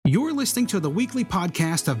You're listening to the weekly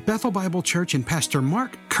podcast of Bethel Bible Church and Pastor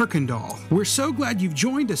Mark Kirkendall. We're so glad you've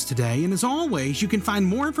joined us today, and as always, you can find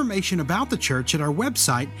more information about the church at our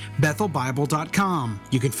website, bethelbible.com.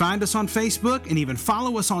 You can find us on Facebook and even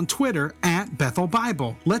follow us on Twitter at Bethel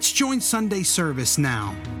Bible. Let's join Sunday service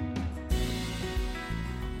now.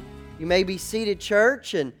 You may be seated,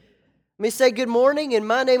 church, and let me say good morning, and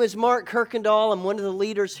my name is Mark Kirkendall. I'm one of the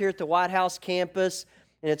leaders here at the White House campus.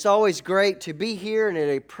 And it's always great to be here and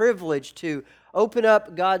a privilege to open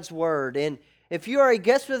up God's Word. And if you are a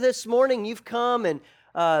guest with us this morning, you've come and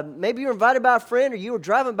maybe you're invited by a friend or you were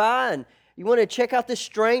driving by and you want to check out this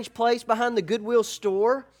strange place behind the Goodwill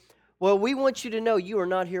store, well, we want you to know you are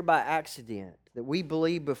not here by accident. That we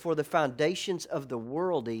believe before the foundations of the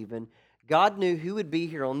world even, God knew who would be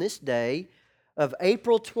here on this day of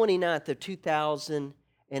April 29th of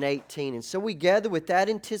 2018. And so we gather with that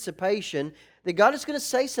anticipation that God is going to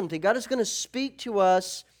say something. God is going to speak to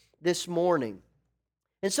us this morning.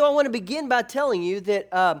 And so I want to begin by telling you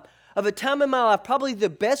that of a time in my life, probably the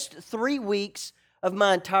best 3 weeks of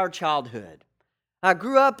my entire childhood. I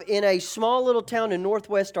grew up in a small little town in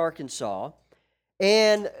northwest Arkansas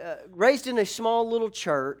and raised in a small little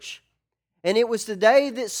church. And it was the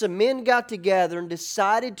day that some men got together and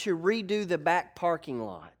decided to redo the back parking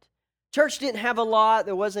lot. Church didn't have a lot.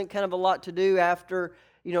 There wasn't kind of a lot to do after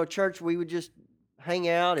church. We would just hang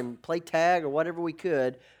out and play tag or whatever we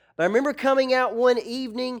could. But I remember coming out one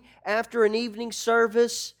evening after an evening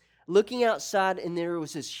service, looking outside, and there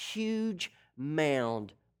was this huge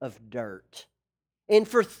mound of dirt. And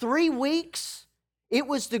for 3 weeks, it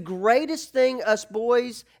was the greatest thing us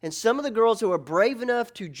boys and some of the girls who were brave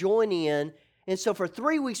enough to join in. And so for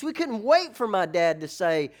 3 weeks, we couldn't wait for my dad to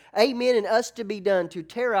say amen and us to be done to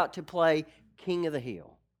tear out to play King of the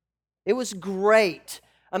Hill. It was great.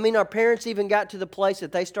 I mean, our parents even got to the place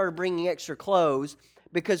that they started bringing extra clothes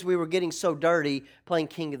because we were getting so dirty playing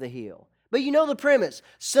King of the Hill. But you know the premise.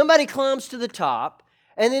 Somebody climbs to the top,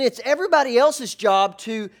 and then it's everybody else's job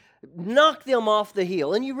to knock them off the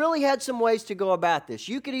hill. And you really had some ways to go about this.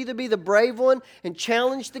 You could either be the brave one and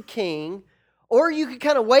challenge the king, or you could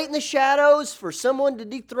kind of wait in the shadows for someone to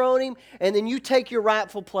dethrone him, and then you take your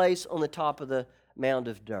rightful place on the top of the mound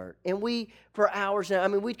of dirt. And we, for hours now,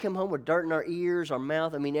 we'd come home with dirt in our ears, our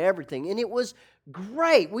mouth, everything. And it was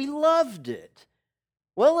great. We loved it.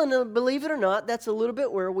 Well, and believe it or not, that's a little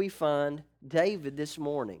bit where we find David this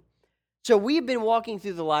morning. So we've been walking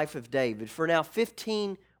through the life of David for now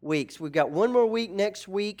 15 weeks. We've got one more week next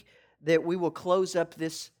week that we will close up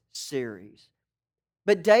this series.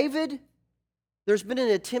 But David, there's been an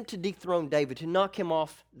attempt to dethrone David, to knock him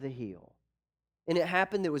off the hill. And it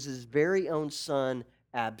happened, it was his very own son,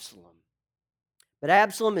 Absalom. But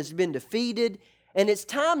Absalom has been defeated, and it's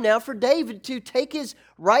time now for David to take his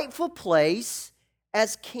rightful place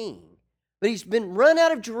as king. But he's been run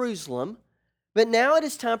out of Jerusalem, but now it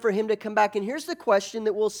is time for him to come back. And here's the question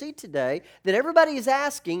that we'll see today that everybody is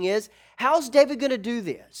asking is, how's David going to do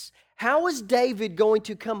this? How is David going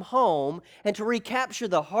to come home and to recapture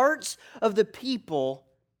the hearts of the people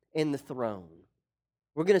in the throne?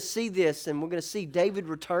 We're going to see this, and we're going to see David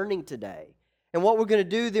returning today. And what we're going to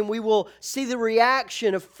do, then we will see the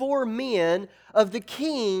reaction of 4 men of the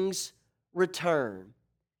king's return.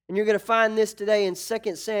 And you're going to find this today in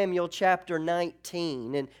 2 Samuel chapter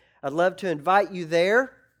 19. And I'd love to invite you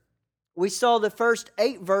there. We saw the first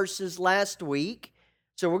 8 verses last week.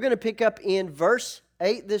 So we're going to pick up in verse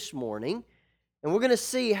 8 this morning. And we're going to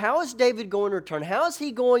see, how is David going to return? How is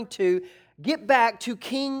he going to get back to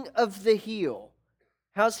King of the Hill?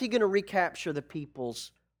 How's he going to recapture the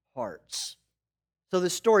people's hearts? So the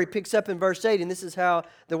story picks up in verse 8, and this is how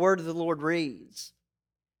the word of the Lord reads.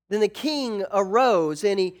 Then the king arose,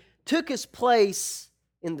 and he took his place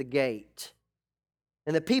in the gate.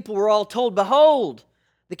 And the people were all told, "Behold,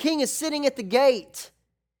 the king is sitting at the gate."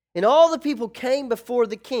 And all the people came before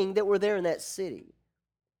the king that were there in that city.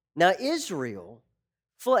 Now Israel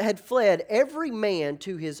had fled every man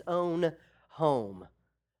to his own home.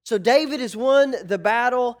 So David has won the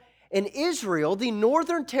battle, and Israel, the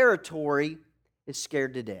northern territory, is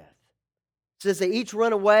scared to death. It says they each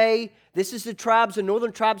run away. This is the tribes, the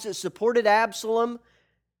northern tribes that supported Absalom.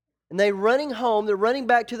 And they're running home. They're running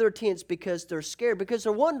back to their tents because they're scared, because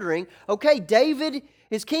they're wondering, okay, David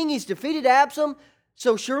is king. He's defeated Absalom.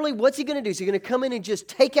 So surely what's he going to do? Is he going to come in and just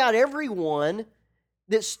take out everyone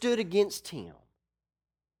that stood against him?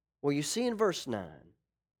 Well, you see in verse 9,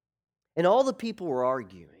 and all the people were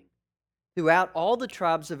arguing throughout all the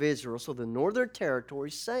tribes of Israel, so the northern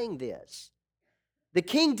territory, saying this: the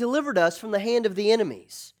king delivered us from the hand of the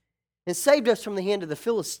enemies and saved us from the hand of the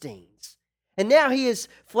Philistines. And now he has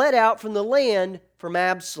fled out from the land from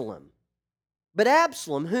Absalom. But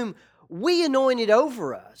Absalom, whom we anointed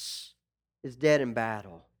over us, is dead in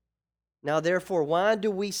battle. Now therefore, why do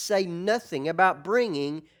we say nothing about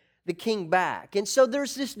bringing the king back?" And so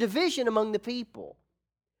there's this division among the people.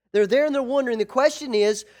 They're there and they're wondering. The question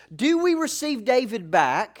is, do we receive David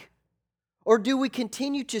back, or do we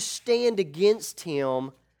continue to stand against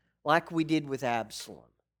him like we did with Absalom?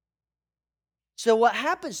 So what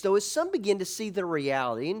happens, though, is some begin to see the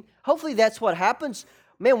reality, and hopefully that's what happens.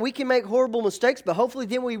 Man, we can make horrible mistakes, but hopefully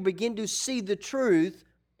then we begin to see the truth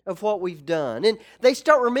of what we've done. And they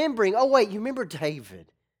start remembering, oh wait, you remember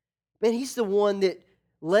David? Man, he's the one that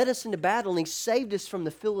led us into battle and he saved us from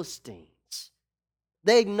the Philistines.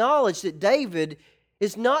 They acknowledge that David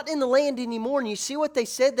is not in the land anymore. And you see what they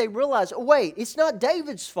said? They realized, oh wait, it's not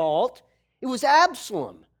David's fault. It was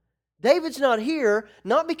Absalom. David's not here,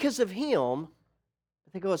 not because of him.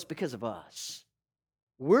 But they go, it's because of us.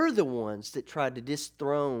 We're the ones that tried to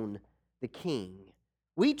dethrone the king.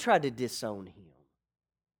 We tried to disown him,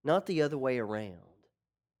 not the other way around.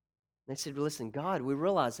 They said, listen, God, we're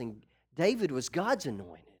realizing David was God's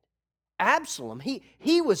anointed. Absalom,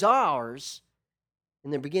 he was ours.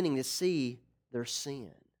 And they're beginning to see their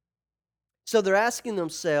sin. So they're asking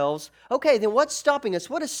themselves, okay, then what's stopping us?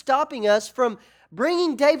 What is stopping us from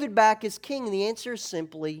bringing David back as king? And the answer is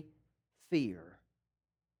simply fear.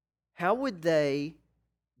 How would they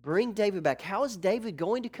bring David back? How is David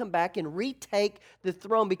going to come back and retake the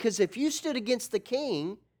throne? Because if you stood against the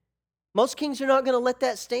king, most kings are not going to let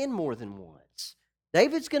that stand more than once.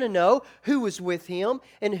 David's going to know who was with him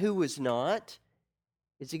and who was not.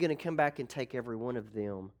 Is he going to come back and take every one of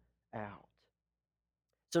them out?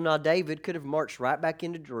 So now David could have marched right back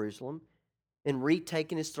into Jerusalem and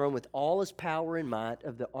retaken his throne with all his power and might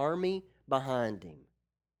of the army behind him.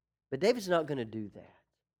 But David's not going to do that.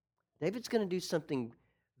 David's going to do something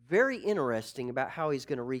very interesting about how he's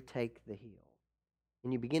going to retake the hill.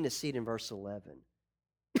 And you begin to see it in verse 11.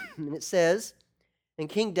 And it says, "And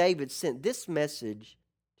King David sent this message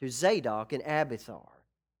to Zadok and Abiathar."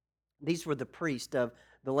 These were the priests of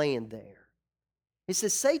the land there. It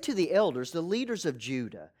says, "Say to the elders, the leaders of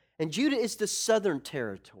Judah," and Judah is the southern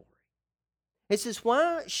territory. It says,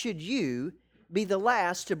 "Why should you be the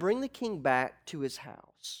last to bring the king back to his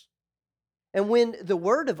house? And when the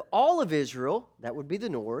word of all of Israel," that would be the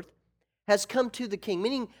north, "has come to the king,"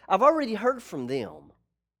 meaning I've already heard from them,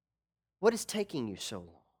 "what is taking you so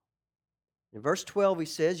long?" In verse 12 he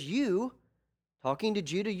says, "You," talking to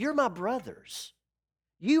Judah, "you're my brothers.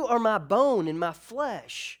 You are my bone and my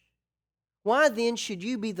flesh. Why then should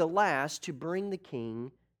you be the last to bring the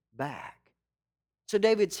king back?" So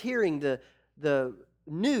David's hearing the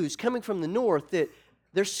news coming from the north that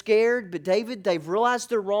they're scared, but David, they've realized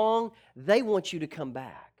they're wrong. They want you to come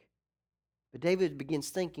back. But David begins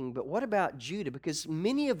thinking, but what about Judah? Because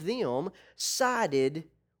many of them sided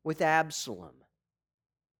with Absalom.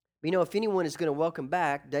 But you know, if anyone is going to welcome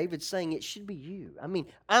back, David's saying it should be you. I mean,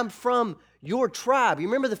 I'm from your tribe. You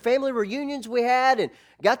remember the family reunions we had and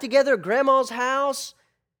got together at Grandma's house?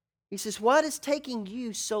 He says, why is it taking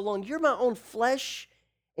you so long? You're my own flesh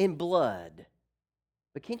and blood.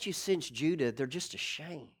 But can't you sense Judah? They're just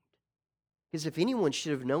ashamed. Because if anyone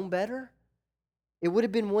should have known better, it would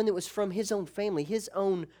have been one that was from his own family, his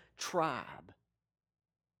own tribe.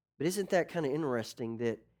 But isn't that kind of interesting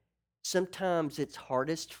that sometimes it's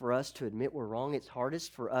hardest for us to admit we're wrong. It's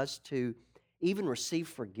hardest for us to even receive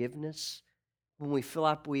forgiveness when we feel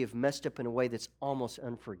like we have messed up in a way that's almost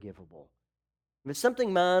unforgivable. If it's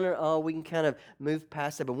something minor, we can kind of move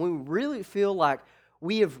past that. But when we really feel like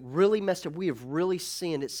we have really messed up, we have really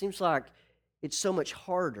sinned, it seems like it's so much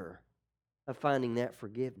harder of finding that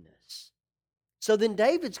forgiveness. So then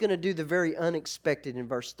David's going to do the very unexpected in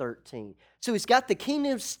verse 13. So he's got the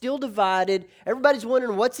kingdom still divided. Everybody's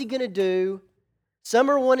wondering what's he going to do. Some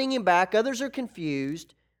are wanting him back. Others are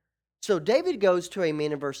confused. So David goes to a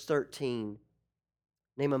man in verse 13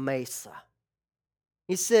 named Amasa.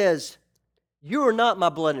 He says, "You are not my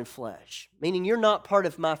blood and flesh," meaning you're not part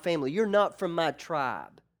of my family. You're not from my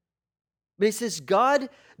tribe. But he says, "God,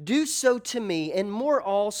 do so to me and more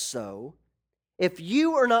also, if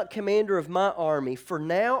you are not commander of my army from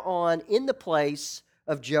now on in the place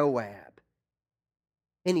of Joab."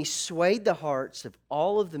 And he swayed the hearts of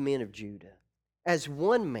all of the men of Judah as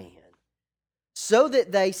one man, so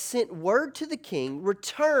that they sent word to the king,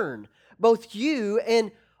 "Return, both you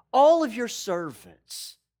and all of your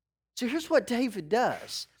servants." So here's what David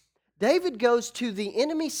does. David goes to the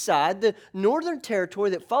enemy side, the northern territory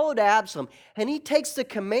that followed Absalom, and he takes the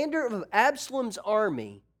commander of Absalom's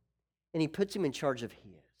army and he puts him in charge of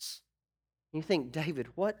his. And you think,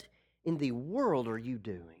 David, what in the world are you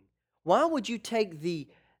doing? Why would you take the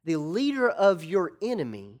leader of your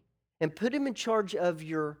enemy and put him in charge of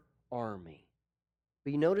your army?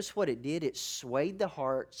 But you notice what it did? It swayed the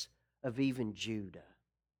hearts of even Judah.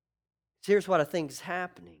 So here's what I think is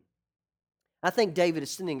happening. I think David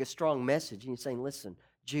is sending a strong message, and he's saying, listen,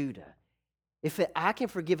 Judah, if I can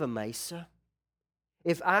forgive Amasa,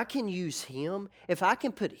 if I can use him, if I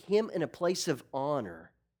can put him in a place of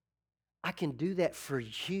honor, I can do that for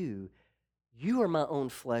you. You are my own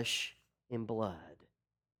flesh and blood.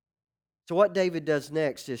 So what David does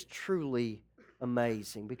next is truly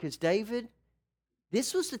amazing, because David,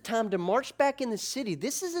 this was the time to march back in the city.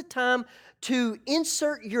 This is a time to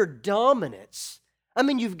insert your dominance. I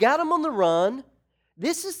mean, you've got them on the run.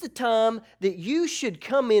 This is the time that you should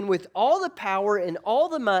come in with all the power and all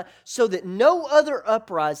the might so that no other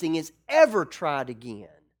uprising is ever tried again.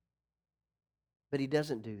 But he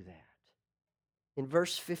doesn't do that. In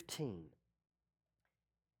verse 15,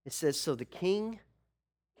 it says, so the king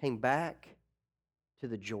came back to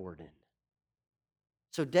the Jordan.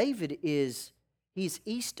 So David he's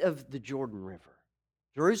east of the Jordan River.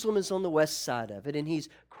 Jerusalem is on the west side of it, and he's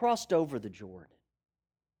crossed over the Jordan.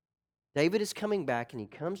 David is coming back, and he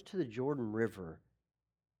comes to the Jordan River,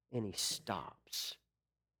 and he stops.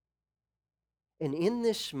 And in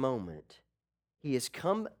this moment, he has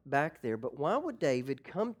come back there, but why would David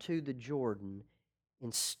come to the Jordan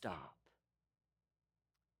and stop?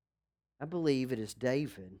 I believe it is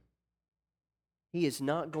David. He is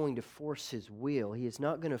not going to force his will. He is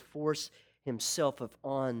not going to force himself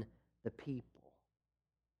upon the people.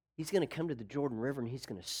 He's going to come to the Jordan River, and he's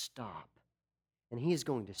going to stop. And he is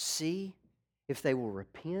going to see if they will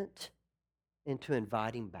repent and to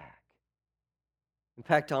invite him back. In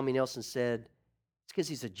fact, Tommy Nelson said, it's because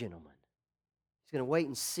he's a gentleman. He's going to wait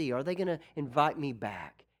and see. Are they going to invite me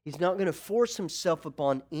back? He's not going to force himself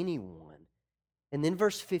upon anyone. And then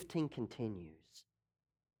verse 15 continues.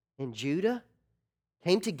 And Judah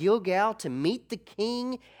came to Gilgal to meet the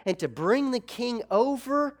king and to bring the king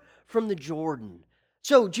over from the Jordan.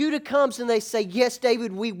 So Judah comes and they say, yes,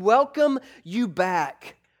 David, we welcome you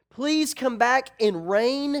back. Please come back and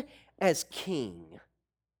reign as king.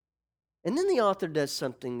 And then the author does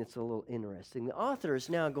something that's a little interesting. The author is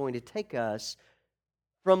now going to take us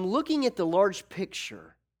from looking at the large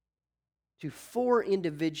picture to 4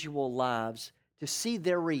 individual lives to see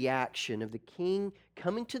their reaction of the king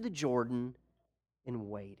coming to the Jordan and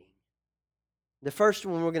waiting. The first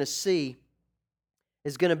one we're going to see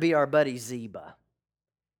is going to be our buddy Ziba.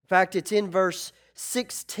 In fact, it's in verse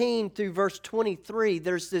 16 through verse 23.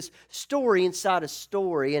 There's this story inside a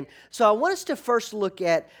story. And so I want us to first look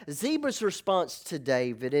at Ziba's response to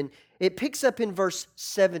David. And it picks up in verse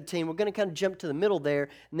 17. We're going to kind of jump to the middle there,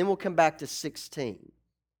 and then we'll come back to 16.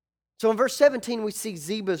 So in verse 17, we see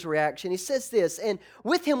Ziba's reaction. He says this, and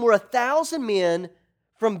with him were 1,000 men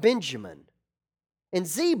from Benjamin. And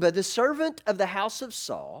Ziba, the servant of the house of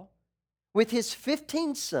Saul, with his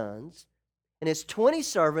 15 sons and his 20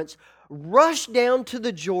 servants, rushed down to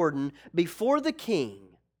the Jordan before the king.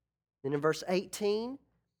 Then in verse 18,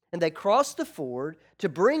 and they crossed the ford to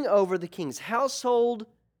bring over the king's household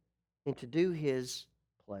and to do his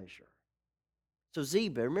pleasure. So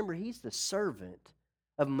Ziba, remember, he's the servant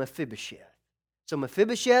of Mephibosheth. So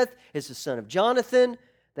Mephibosheth is the son of Jonathan.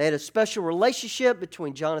 They had a special relationship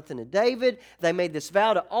between Jonathan and David. They made this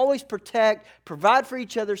vow to always protect, provide for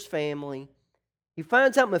each other's family. He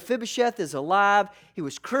finds out Mephibosheth is alive. He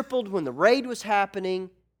was crippled when the raid was happening,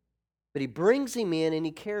 but he brings him in and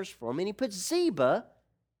he cares for him, and he puts Ziba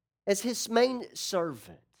as his main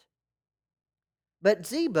servant. But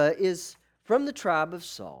Ziba is from the tribe of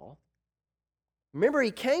Saul. Remember,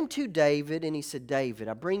 he came to David and he said, David,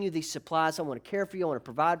 I bring you these supplies. I want to care for you. I want to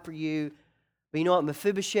provide for you. But you know what?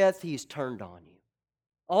 Mephibosheth, he's turned on you.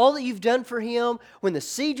 All that you've done for him, when the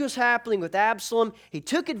siege was happening with Absalom, he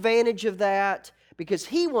took advantage of that because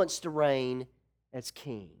he wants to reign as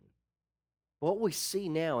king. What we see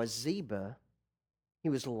now is Ziba, he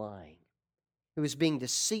was lying. He was being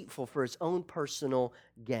deceitful for his own personal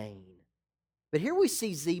gain. But here we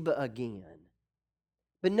see Ziba again.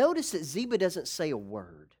 But notice that Ziba doesn't say a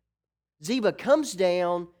word. Ziba comes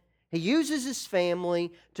down. He uses his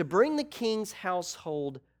family to bring the king's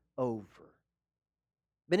household over.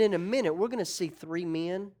 But in a minute, we're going to see 3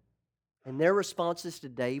 men and their responses to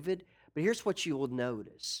David. But here's what you will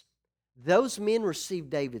notice. Those men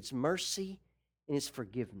received David's mercy and his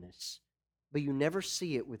forgiveness. But you never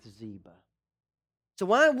see it with Ziba. So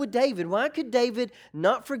why could David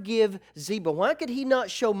not forgive Ziba? Why could he not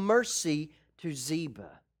show mercy to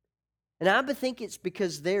Ziba? And I think it's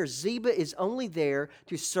because Ziba is only there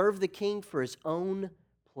to serve the king for his own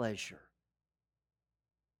pleasure.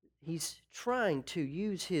 he's trying to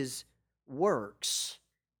use his works,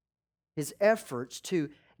 his efforts to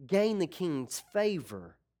gain the king's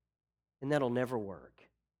favor, and that'll never work.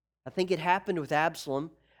 I think it happened with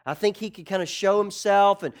Absalom. I think he could kind of show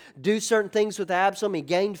himself and do certain things with Absalom. He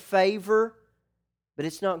gained favor, but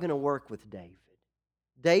it's not going to work with David.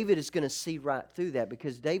 David is going to see right through that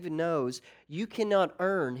because David knows you cannot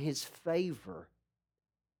earn his favor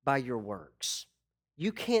by your works.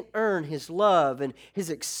 You can't earn his love and his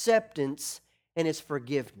acceptance and his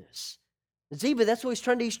forgiveness. Ziba, that's what he's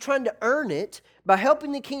trying to do. He's trying to earn it by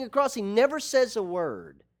helping the king across. He never says a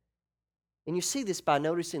word. And you see this by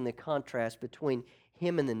noticing the contrast between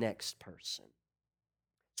him and the next person.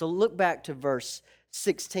 So look back to verse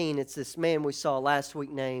 16. It's this man we saw last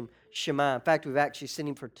week named Shimei. In fact, we've actually seen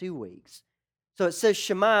him for 2 weeks. So it says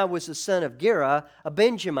Shimei was the son of Gera, a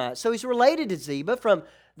Benjamite. So he's related to Ziba from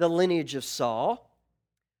the lineage of Saul,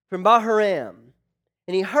 from Bahurim.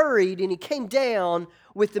 And he hurried and he came down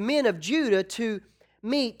with the men of Judah to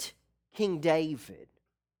meet King David.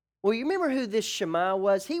 Well, you remember who this Shimei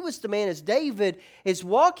was? He was the man as David is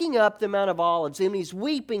walking up the Mount of Olives and he's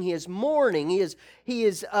weeping, he is mourning, he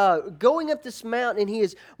is going up this mountain and he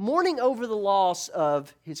is mourning over the loss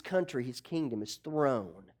of his country, his kingdom, his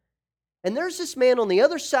throne. And there's this man on the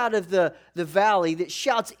other side of the valley that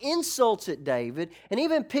shouts insults at David and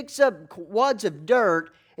even picks up wads of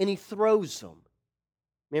dirt and he throws them.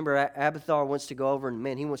 Remember, Abiathar wants to go over and,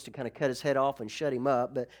 man, he wants to kind of cut his head off and shut him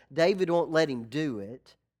up, but David won't let him do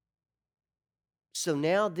it. So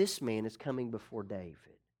now this man is coming before David.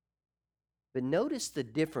 But notice the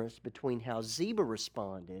difference between how Ziba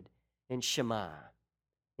responded and Shimei.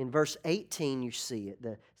 In verse 18, you see it,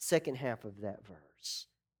 the second half of that verse.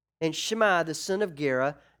 And Shimei, the son of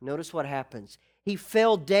Gera, notice what happens. He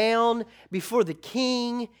fell down before the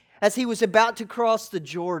king as he was about to cross the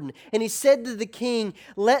Jordan. And he said to the king,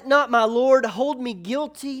 "Let not my lord hold me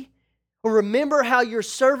guilty, or remember how your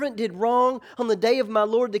servant did wrong on the day of my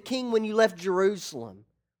lord the king when you left Jerusalem.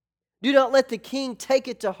 Do not let the king take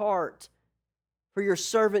it to heart, for your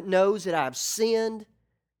servant knows that I have sinned.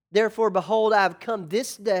 Therefore, behold, I have come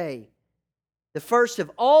this day, the first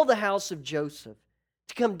of all the house of Joseph,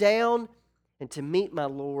 to come down and to meet my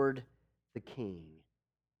lord the king."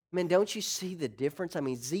 Man, don't you see the difference? I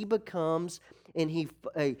mean, Ziba comes and he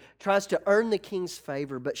tries to earn the king's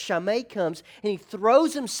favor, but Shimei comes and he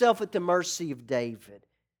throws himself at the mercy of David.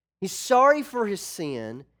 He's sorry for his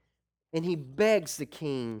sin and he begs the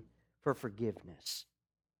king for forgiveness.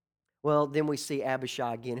 Well, then we see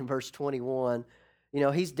Abishai again in verse 21.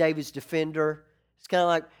 He's David's defender. It's kind of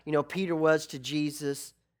like, Peter was to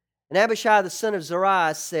Jesus. And Abishai, the son of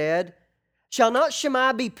Zeruiah, said, "Shall not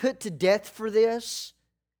Shimei be put to death for this?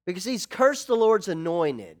 Because he's cursed the Lord's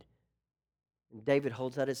anointed." And David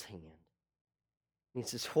holds out his hand. He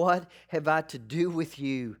says, "What have I to do with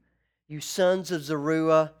you, you sons of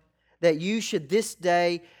Zeruiah, that you should this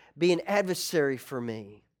day be an adversary for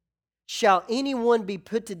me? Shall anyone be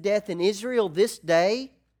put to death in Israel this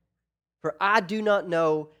day? For I do not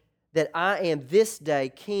know that I am this day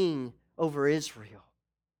king over Israel."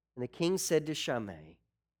 And the king said to Shimei,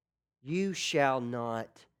 "You shall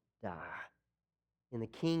not die." And the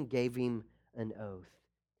king gave him an oath.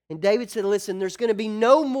 And David said, "Listen, there's going to be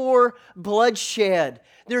no more bloodshed.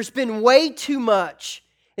 There's been way too much.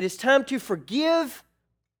 It is time to forgive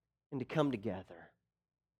and to come together."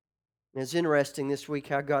 And it's interesting this week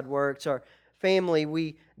how God works. Our family,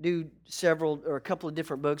 we do a couple of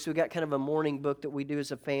different books. We got kind of a morning book that we do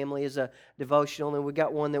as a family, as a devotional. And we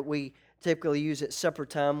got one that we typically use at supper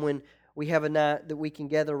time when we have a night that we can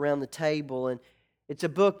gather around the table. And it's a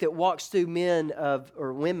book that walks through men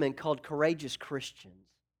or women called courageous Christians.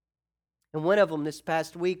 And one of them this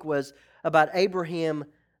past week was about Abraham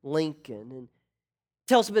Lincoln. And it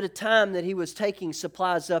tells a bit of time that he was taking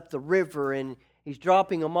supplies up the river and he's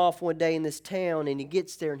dropping them off one day in this town, and he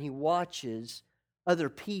gets there and he watches other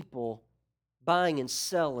people buying and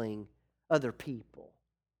selling other people.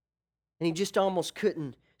 And he just almost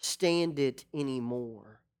couldn't stand it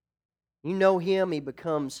anymore. You know him, he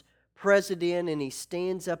becomes president and he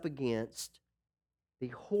stands up against the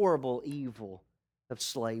horrible evil of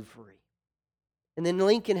slavery. And then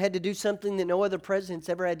Lincoln had to do something that no other president's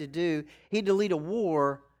ever had to do. He had to lead a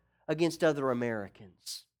war against other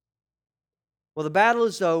Americans. Well, the battle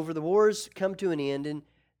is over, the war's come to an end, and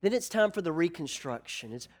then it's time for the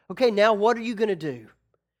reconstruction. It's, okay, now what are you going to do?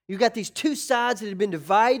 You've got these two sides that have been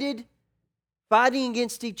divided, fighting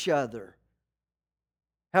against each other.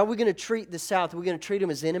 How are we going to treat the South? Are we going to treat them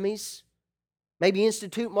as enemies? Maybe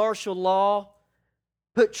institute martial law?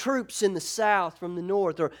 Put troops in the South from the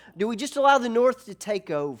North? Or do we just allow the North to take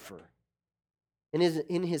over?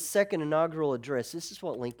 In his second inaugural address, this is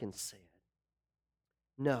what Lincoln said.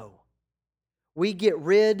 No, we get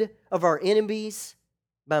rid of our enemies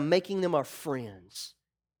by making them our friends.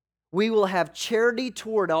 We will have charity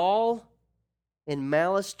toward all and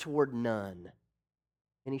malice toward none.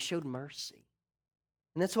 And he showed mercy.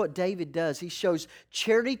 And that's what David does. He shows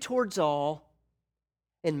charity towards all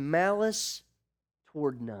and malice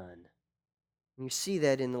toward none. And you see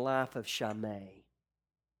that in the life of Shimei.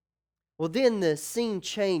 Well, then the scene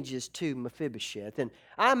changes to Mephibosheth. And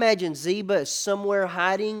I imagine Ziba is somewhere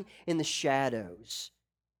hiding in the shadows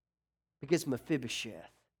because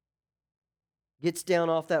Mephibosheth gets down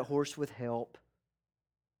off that horse with help.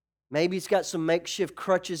 Maybe he's got some makeshift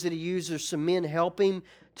crutches that he uses, or some men help him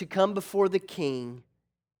to come before the king.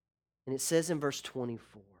 And it says in verse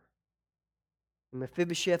 24,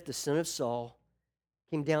 Mephibosheth, the son of Saul,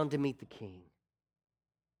 came down to meet the king.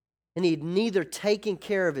 And he had neither taken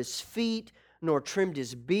care of his feet, nor trimmed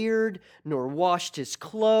his beard, nor washed his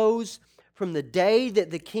clothes, from the day that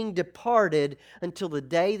the king departed until the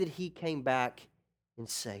day that he came back in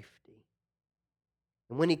safety.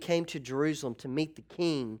 And when he came to Jerusalem to meet the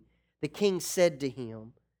king said to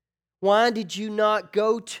him, "Why did you not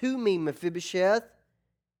go to me, Mephibosheth?"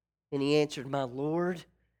 And he answered, "My lord,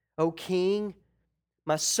 O king,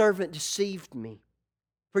 my servant deceived me.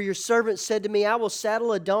 For your servant said to me, I will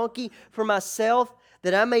saddle a donkey for myself,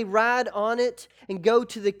 that I may ride on it and go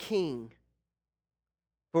to the king.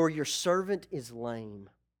 For your servant is lame.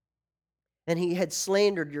 And he had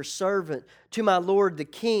slandered your servant to my lord the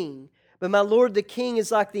king. But my lord the king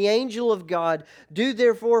is like the angel of God. Do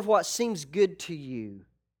therefore what seems good to you.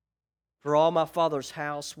 For all my father's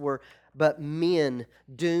house were but men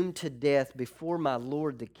doomed to death before my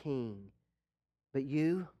lord the king. But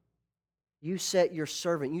you set your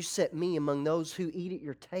servant, you set me among those who eat at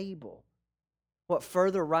your table. What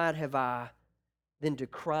further right have I than to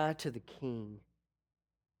cry to the king?"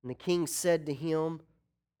 And the king said to him,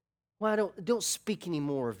 "Why don't speak any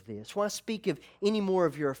more of this? Why speak of any more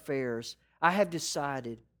of your affairs? I have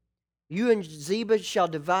decided. You and Ziba shall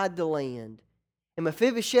divide the land." And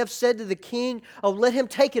Mephibosheth said to the king, "Oh, let him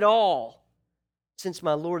take it all, since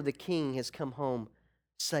my lord the king has come home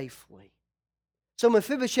safely." So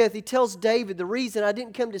Mephibosheth, he tells David, the reason I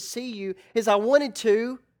didn't come to see you is I wanted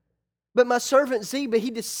to, but my servant Ziba,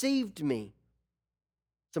 he deceived me.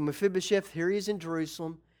 So Mephibosheth, here he is in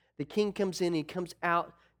Jerusalem. The king comes in and he comes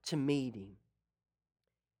out to meet him.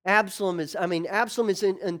 Absalom is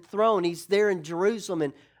enthroned. He's there in Jerusalem,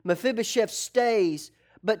 and Mephibosheth stays.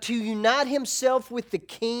 But to unite himself with the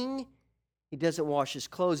king, he doesn't wash his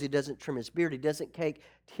clothes, he doesn't trim his beard, he doesn't take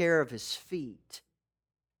care of his feet.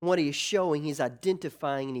 What he is showing, he's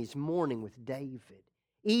identifying and he's mourning with David,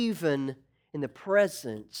 even in the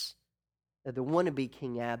presence of the wannabe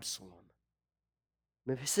King Absalom.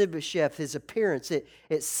 Mephibosheth, his appearance,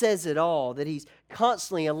 it says it all, that he's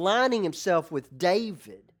constantly aligning himself with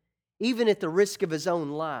David, even at the risk of his own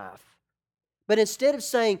life. But instead of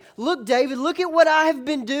saying, "Look, David, look at what I have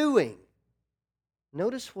been doing,"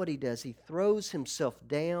 notice what he does. He throws himself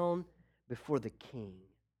down before the king.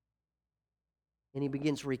 And he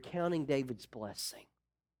begins recounting David's blessing.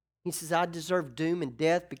 He says, "I deserved doom and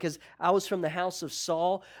death because I was from the house of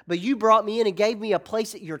Saul, but you brought me in and gave me a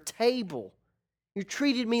place at your table. You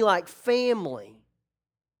treated me like family."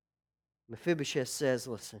 Mephibosheth says,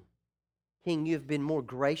 "Listen, King, you have been more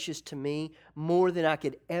gracious to me, more than I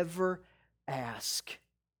could ever ask."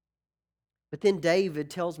 But then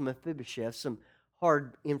David tells Mephibosheth some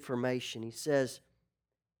hard information. He says,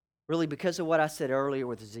 "Really, because of what I said earlier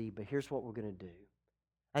with Ziba, here's what we're going to do.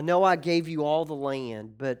 I know I gave you all the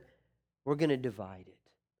land, but we're going to divide it.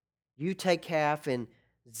 You take half, and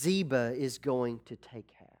Ziba is going to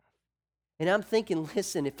take half." And I'm thinking,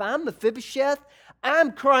 listen, if I'm Mephibosheth,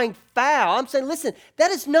 I'm crying foul. I'm saying, listen, that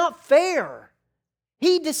is not fair.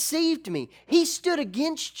 He deceived me. He stood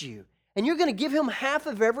against you. And you're going to give him half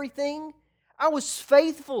of everything? I was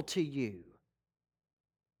faithful to you.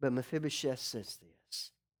 But Mephibosheth says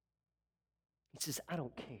this. He says, "I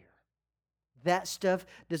don't care. That stuff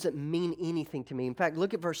doesn't mean anything to me." In fact,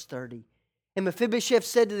 look at verse 30. And Mephibosheth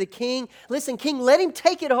said to the king, "Listen, king, let him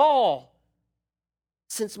take it all,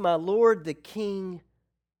 since my lord the king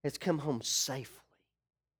has come home safely."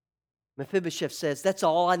 Mephibosheth says, "That's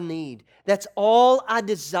all I need. That's all I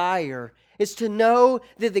desire, is to know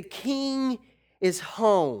that the king is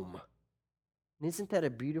home." And isn't that a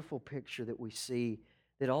beautiful picture that we see,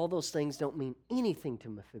 that all those things don't mean anything to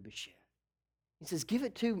Mephibosheth? He says, "Give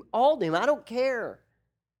it to all them. I don't care.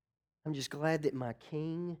 I'm just glad that my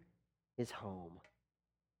king is home."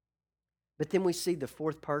 But then we see the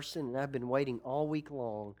fourth person, and I've been waiting all week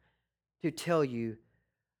long to tell you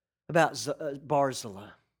about Barzillai.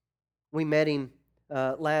 We met him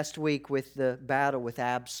last week with the battle with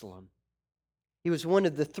Absalom. He was one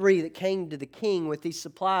of the three that came to the king with these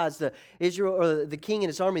supplies. The king and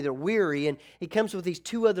his army, they're weary, and he comes with these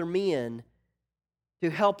two other men to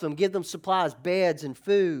help them, give them supplies, beds, and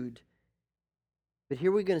food. But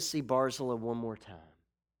here we're going to see Barzillai one more time.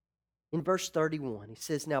 In verse 31, he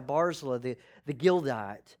says, Now Barzillai, the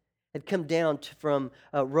Gileadite, had come down from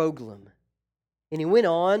Rogelim, and he went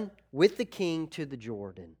on with the king to the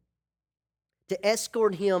Jordan to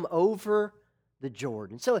escort him over the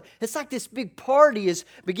Jordan. So it's like this big party is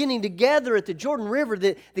beginning to gather at the Jordan River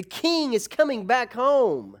that the king is coming back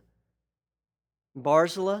home.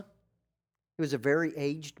 Barzillai, he was a very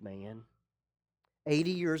aged man,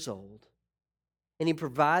 80 years old, and he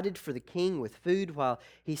provided for the king with food while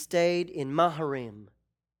he stayed in Mahanaim,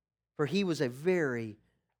 for he was a very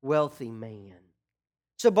wealthy man.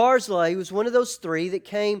 So Barzillai was one of those three that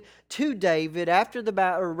came to David after the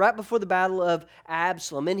battle, or right before the battle of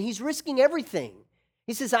Absalom, and he's risking everything.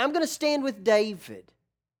 He says, I'm going to stand with David.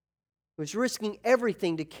 He was risking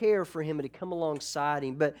everything to care for him and to come alongside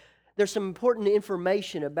him. But there's some important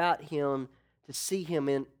information about him to see him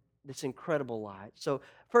in this incredible light. So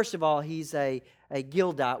first of all, he's a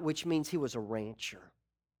Gileadite, which means he was a rancher.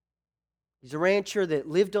 He's a rancher that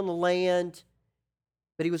lived on the land,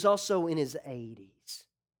 but he was also in his 80s.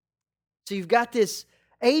 So you've got this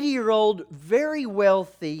 80-year-old, very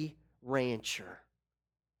wealthy rancher.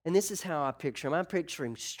 And this is how I picture him. I picture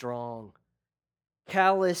him strong,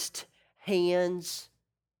 calloused hands.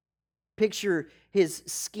 Picture his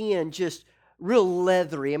skin just real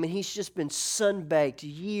leathery. I mean, he's just been sunbaked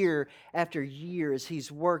year after year as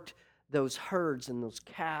he's worked those herds and those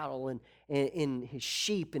cattle and his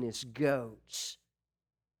sheep and his goats.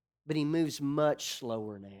 But he moves much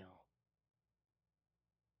slower now.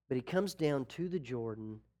 But he comes down to the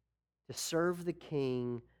Jordan to serve the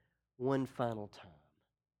king one final time.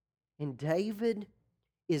 And David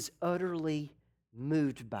is utterly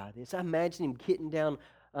moved by this. I imagine him getting down,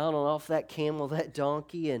 I don't know, off that camel, that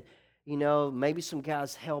donkey, and, maybe some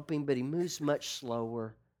guys help him, but he moves much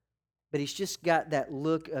slower. But he's just got that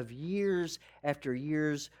look of years after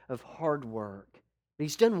years of hard work. But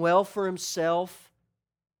he's done well for himself.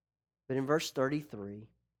 But in verse 33,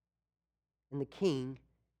 and the king,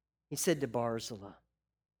 he said to Barzillai,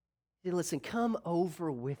 he said, listen, come over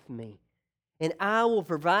with me, and I will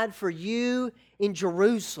provide for you in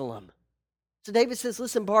Jerusalem. So David says,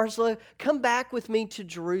 listen, Barzillai, come back with me to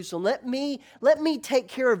Jerusalem. Let me take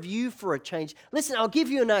care of you for a change. Listen, I'll give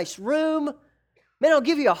you a nice room. Man, I'll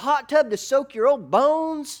give you a hot tub to soak your old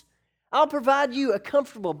bones. I'll provide you a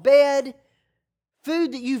comfortable bed,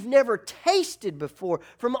 food that you've never tasted before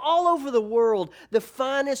from all over the world, the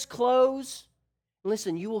finest clothes.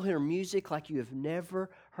 Listen, you will hear music like you have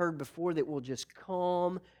never heard before that will just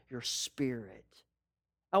calm your spirit.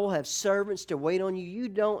 I will have servants to wait on you. You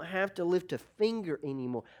don't have to lift a finger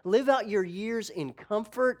anymore. Live out your years in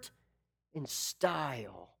comfort and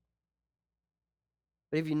style.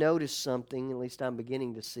 But if you notice something, at least I'm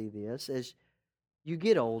beginning to see this, as you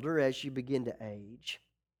get older, as you begin to age,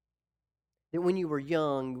 that when you were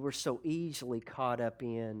young, you were so easily caught up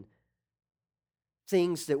in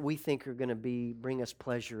things that we think are going to bring us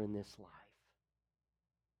pleasure in this life.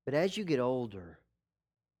 But as you get older,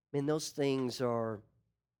 man, those things are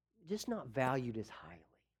just not valued as highly.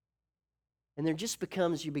 And there just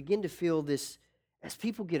becomes, you begin to feel this, as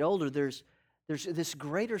people get older, there's this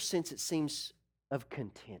greater sense, it seems, of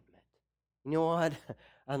contentment. You know what?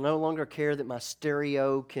 I no longer care that my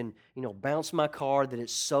stereo can, bounce my car, that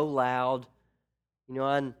it's so loud.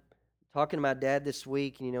 I'm talking to my dad this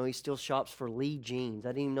week, and, he still shops for Lee jeans. I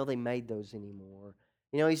didn't even know they made those anymore.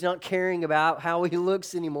 He's not caring about how he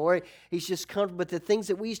looks anymore. He's just comfortable. But the things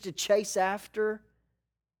that we used to chase after,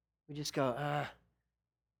 we just go,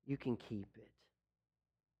 you can keep it.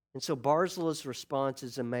 And so Barzillai's response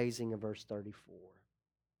is amazing in verse 34.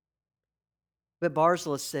 But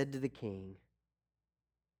Barzillai said to the king,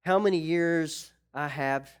 how many years I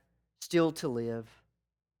have still to live,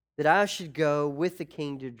 that I should go with the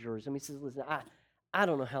king to Jerusalem. He says, listen, I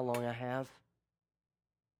don't know how long I have.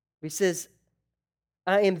 He says,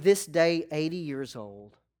 I am this day 80 years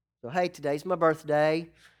old. So, hey, today's my birthday.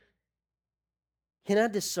 Can I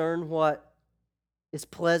discern what is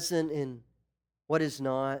pleasant and what is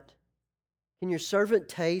not? Can your servant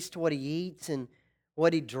taste what he eats and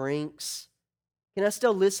what he drinks? Can I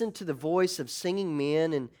still listen to the voice of singing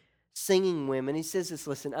men and singing women? He says this,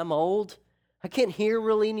 listen, I'm old. I can't hear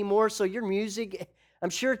really anymore, so your music,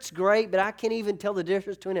 I'm sure it's great, but I can't even tell the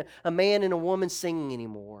difference between a man and a woman singing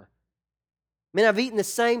anymore. Man, I've eaten the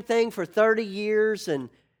same thing for 30 years, and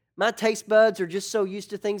my taste buds are just so used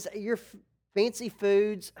to things. Your fancy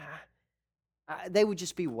foods, they would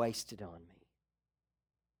just be wasted on me.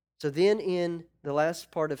 So then in the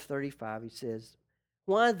last part of 35, he says,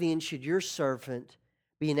 why then should your servant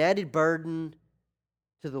be an added burden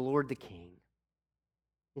to the Lord the King?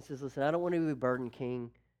 He says, listen, I don't want to be a burden,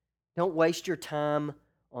 King. Don't waste your time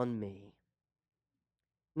on me.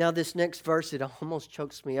 Now this next verse, it almost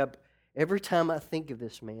chokes me up every time I think of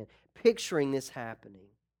this man, picturing this happening.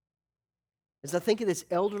 As I think of this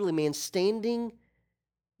elderly man standing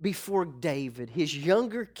before David, his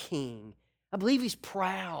younger king, I believe he's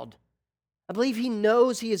proud. I believe he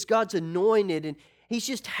knows he is God's anointed, and he's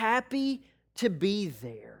just happy to be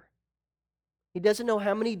there. He doesn't know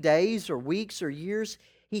how many days or weeks or years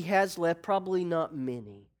he has left, probably not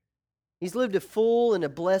many. He's lived a full and a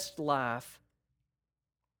blessed life.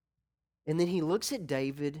 And then he looks at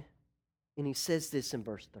David and he says this in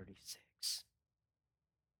verse 36.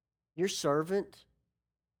 Your servant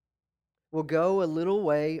will go a little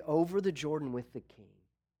way over the Jordan with the king.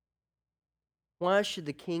 Why should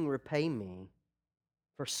the king repay me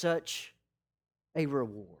for such a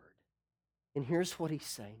reward? And here's what he's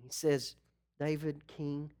saying. He says, David,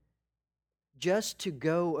 king, just to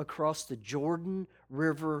go across the Jordan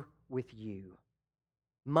River with you,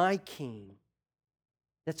 my king,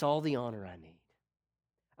 that's all the honor I need.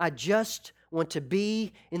 I just want to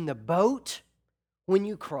be in the boat when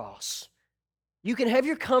you cross. You can have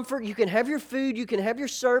your comfort, you can have your food, you can have your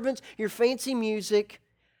servants, your fancy music.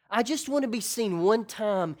 I just want to be seen one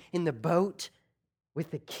time in the boat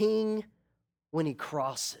with the king when he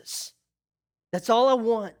crosses. That's all I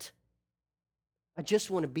want. I just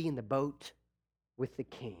want to be in the boat with the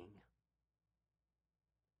king.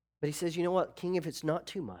 But he says, you know what, king, if it's not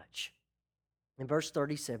too much, in verse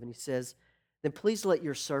 37, he says, then please let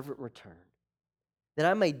your servant return, that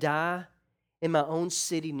I may die in my own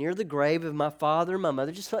city near the grave of my father and my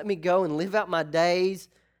mother. Just let me go and live out my days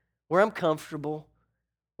where I'm comfortable,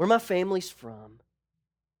 where my family's from.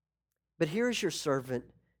 But here is your servant,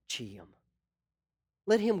 Chiam.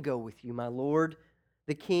 Let him go with you, my lord,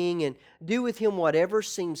 the king, and do with him whatever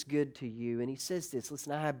seems good to you. And he says this,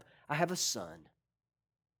 listen, I have a son. And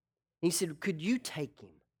he said, could you take him?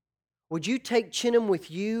 Would you take Chiam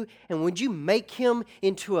with you, and would you make him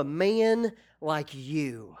into a man like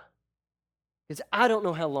you? Because I don't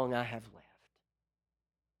know how long I have left.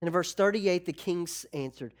 And in verse 38, the king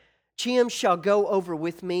answered, Chiam shall go over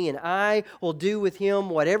with me, and I will do with him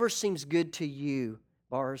whatever seems good to you,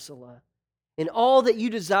 Barzillai. And all that you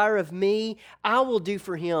desire of me, I will do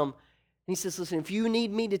for him. And he says, listen, if you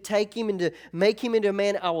need me to take him and to make him into a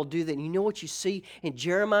man, I will do that. And you know what you see in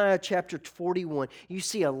Jeremiah chapter 41? You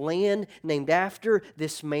see a land named after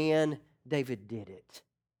this man. David did it.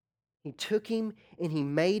 He took him and he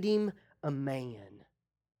made him a man.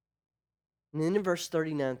 And then in verse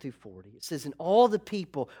 39 through 40, it says, and all the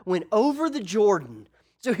people went over the Jordan.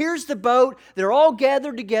 So here's the boat. They're all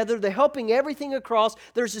gathered together. They're helping everything across.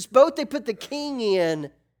 There's this boat they put the king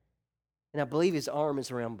in. And I believe his arm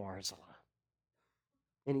is around Barzillai.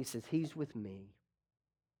 And he says, he's with me.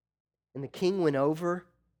 And the king went over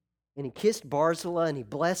and he kissed Barzillai and he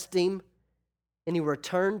blessed him. And he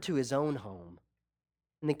returned to his own home.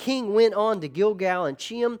 And the king went on to Gilgal, and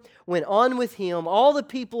Chiam went on with him, all the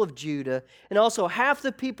people of Judah, and also half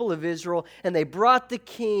the people of Israel, and they brought the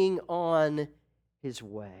king on his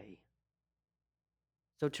way.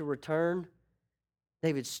 So to return,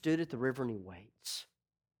 David stood at the river and he waits.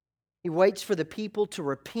 He waits for the people to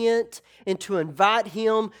repent and to invite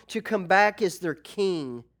him to come back as their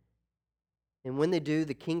king. And when they do,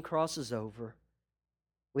 the king crosses over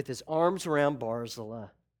with his arms around Barzillai,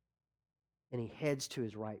 and he heads to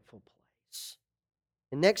his rightful place.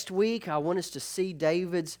 And next week, I want us to see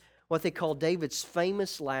what they call David's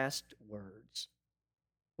famous last words.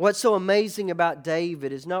 What's so amazing about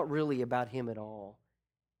David is not really about him at all.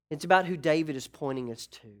 It's about who David is pointing us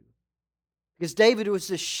to. Because David was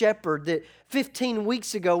the shepherd that 15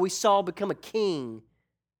 weeks ago we saw become a king.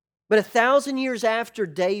 But 1,000 years after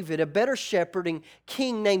David, a better shepherding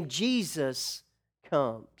king named Jesus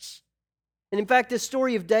comes. And in fact, this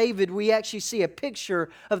story of David, we actually see a picture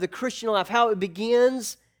of the Christian life, how it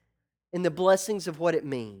begins and the blessings of what it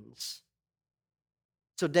means.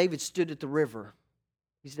 So David stood at the river.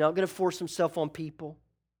 He's not going to force himself on people.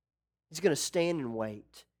 He's going to stand and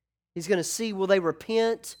wait. He's going to see, will they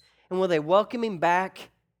repent and will they welcome him back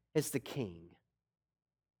as the king?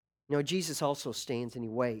 You know, Jesus also stands and he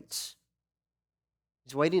waits.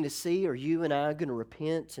 He's waiting to see, are you and I going to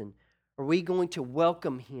repent, and are we going to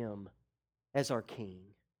welcome him as our king?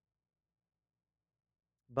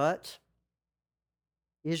 But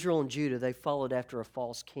Israel and Judah, they followed after a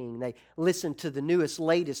false king. They listened to the newest,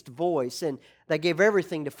 latest voice, and they gave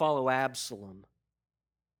everything to follow Absalom.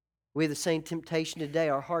 We have the same temptation today.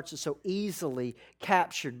 Our hearts are so easily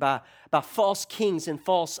captured by false kings and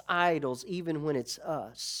false idols, even when it's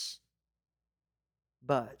us.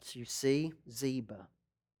 But, you see, Ziba,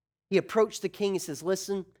 he approached the king and says,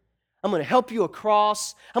 listen, I'm going to help you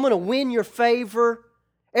across. I'm going to win your favor.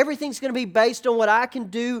 Everything's going to be based on what I can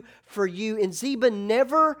do for you. And Ziba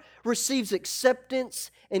never receives acceptance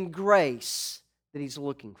and grace that he's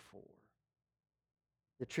looking for.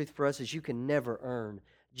 The truth for us is you can never earn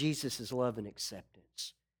Jesus' love and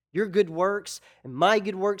acceptance. Your good works and my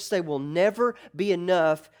good works, they will never be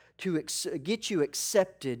enough to get you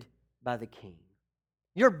accepted by the King.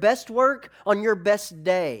 Your best work on your best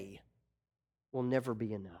day will never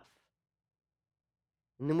be enough.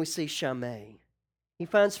 And then we see Shimei. He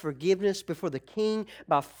finds forgiveness before the king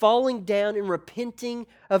by falling down and repenting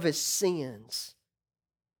of his sins.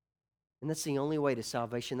 And that's the only way to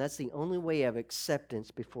salvation. That's the only way of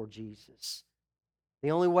acceptance before Jesus.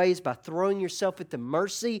 The only way is by throwing yourself at the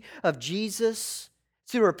mercy of Jesus,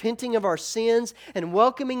 through repenting of our sins and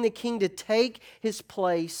welcoming the King to take his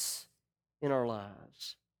place in our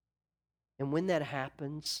lives. And when that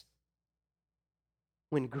happens,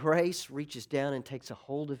 when grace reaches down and takes a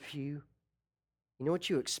hold of you, you know what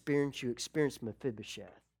you experience? You experience Mephibosheth.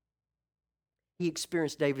 He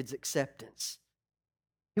experienced David's acceptance.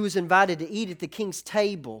 He was invited to eat at the king's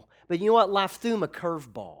table, but you know what? Life threw him a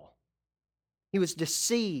curveball. He was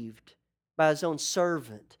deceived by his own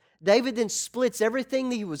servant. David then splits everything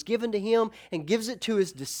that he was given to him and gives it to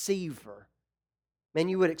his deceiver. Man,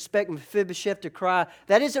 you would expect Mephibosheth to cry,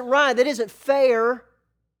 that isn't right, that isn't fair.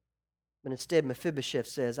 But instead, Mephibosheth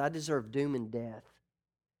says, I deserve doom and death.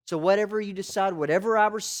 So whatever you decide, whatever I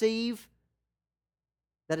receive,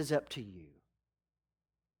 that is up to you.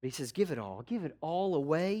 But he says, give it all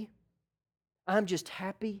away. I'm just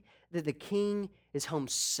happy that the king is home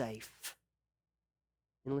safe.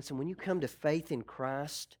 And listen, when you come to faith in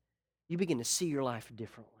Christ, you begin to see your life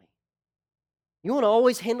differently. You want to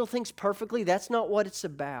always handle things perfectly? That's not what it's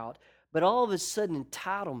about. But all of a sudden,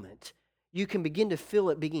 entitlement, you can begin to feel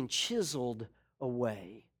it being chiseled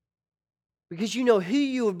away. Because you know who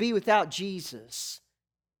you would be without Jesus.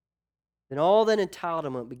 Then all that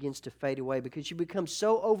entitlement begins to fade away because you become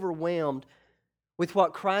so overwhelmed with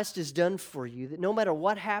what Christ has done for you that no matter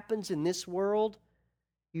what happens in this world,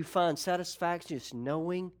 you find satisfaction just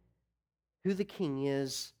knowing who the King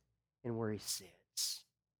is and where he sits.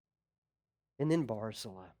 And then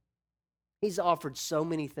Barzillai. He's offered so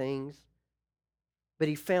many things, but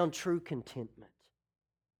he found true contentment.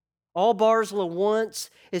 All Barzillai wants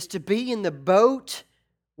is to be in the boat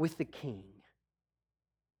with the King.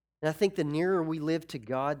 And I think the nearer we live to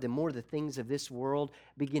God, the more the things of this world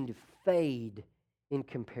begin to fade in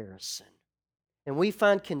comparison. And we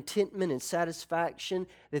find contentment and satisfaction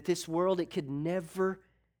that this world, it could never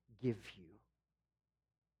give you.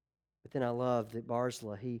 But then I love that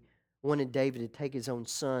Barzillai, he wanted David to take his own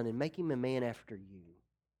son and make him a man after you.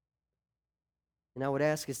 And I would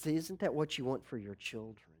ask, isn't that what you want for your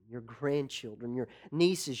children, your grandchildren, your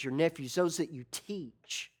nieces, your nephews, those that you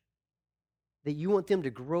teach? That you want them to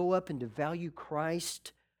grow up and to value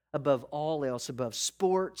Christ above all else, above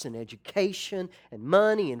sports and education and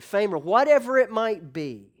money and fame or whatever it might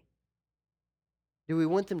be? Do we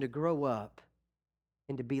want them to grow up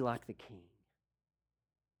and to be like the King?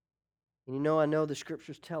 And I know the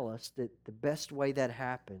Scriptures tell us that the best way that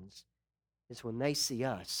happens is when they see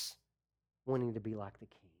us wanting to be like the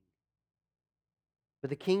King. But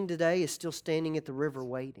the King today is still standing at the river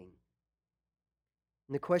waiting.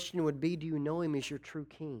 And the question would be, do you know him as your true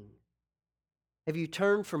King? Have you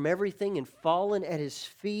turned from everything and fallen at his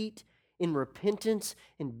feet in repentance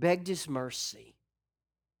and begged his mercy?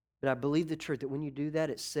 But I believe the truth that when you do that,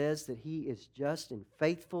 it says that he is just and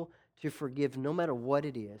faithful to forgive no matter what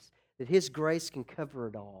it is, that his grace can cover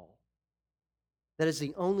it all. That is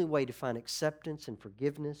the only way to find acceptance and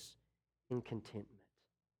forgiveness and contentment.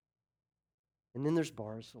 And then there's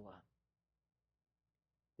Barzillai.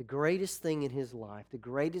 The greatest thing in his life, the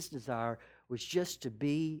greatest desire, was just to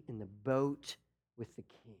be in the boat with the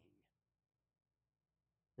King.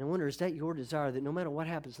 And I wonder, is that your desire, that no matter what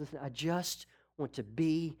happens, listen, I just want to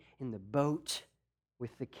be in the boat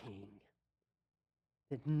with the King,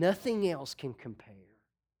 that nothing else can compare?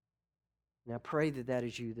 And I pray that that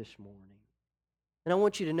is you this morning. And I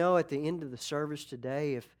want you to know at the end of the service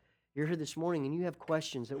today, if you're here this morning and you have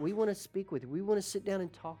questions that we want to speak with you, we want to sit down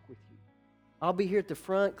and talk with you. I'll be here at the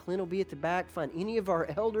front. Clint will be at the back. Find any of our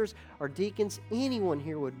elders, our deacons, anyone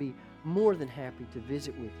here would be more than happy to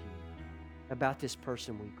visit with you about this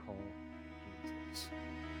person we call Jesus.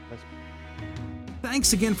 Let's pray.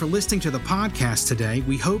 Thanks again for listening to the podcast today.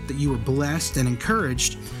 We hope that you were blessed and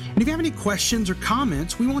encouraged. And if you have any questions or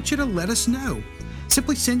comments, we want you to let us know.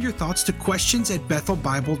 Simply send your thoughts to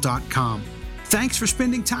questions@bethelbible.com. Thanks for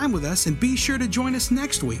spending time with us, and be sure to join us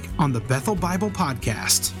next week on the Bethel Bible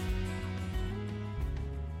Podcast.